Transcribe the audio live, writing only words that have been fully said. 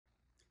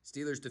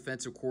Steelers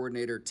defensive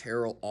coordinator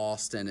Teryl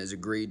Austin has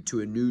agreed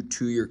to a new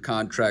 2-year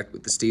contract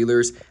with the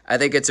Steelers. I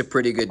think it's a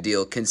pretty good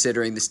deal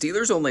considering the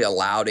Steelers only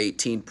allowed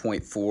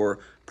 18.4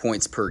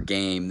 points per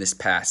game this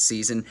past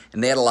season,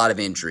 and they had a lot of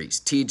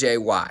injuries.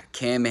 TJ Watt,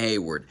 Cam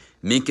Heyward,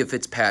 Minkah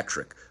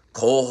Fitzpatrick,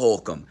 Cole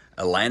Holcomb,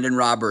 Elandon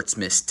Roberts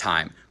missed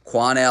time,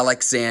 Kwon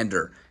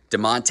Alexander,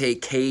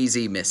 DeMonte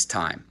Casey missed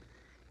time.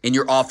 And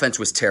your offense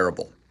was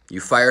terrible.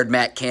 You fired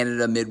Matt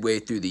Canada midway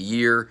through the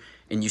year,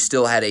 and you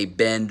still had a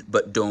bend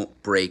but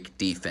don't break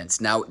defense.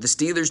 Now, what the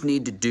Steelers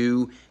need to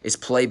do is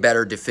play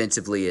better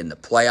defensively in the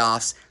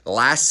playoffs. The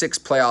last 6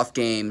 playoff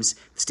games,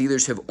 the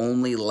Steelers have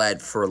only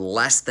led for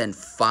less than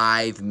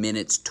 5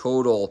 minutes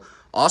total.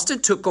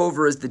 Austin took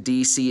over as the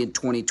DC in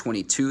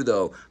 2022,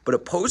 though, but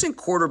opposing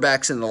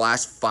quarterbacks in the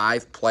last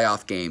 5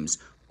 playoff games,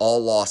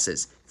 all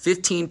losses.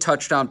 15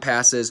 touchdown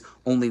passes,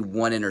 only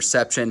 1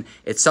 interception.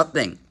 It's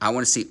something I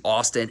want to see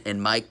Austin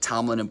and Mike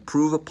Tomlin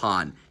improve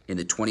upon in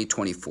the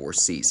 2024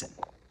 season.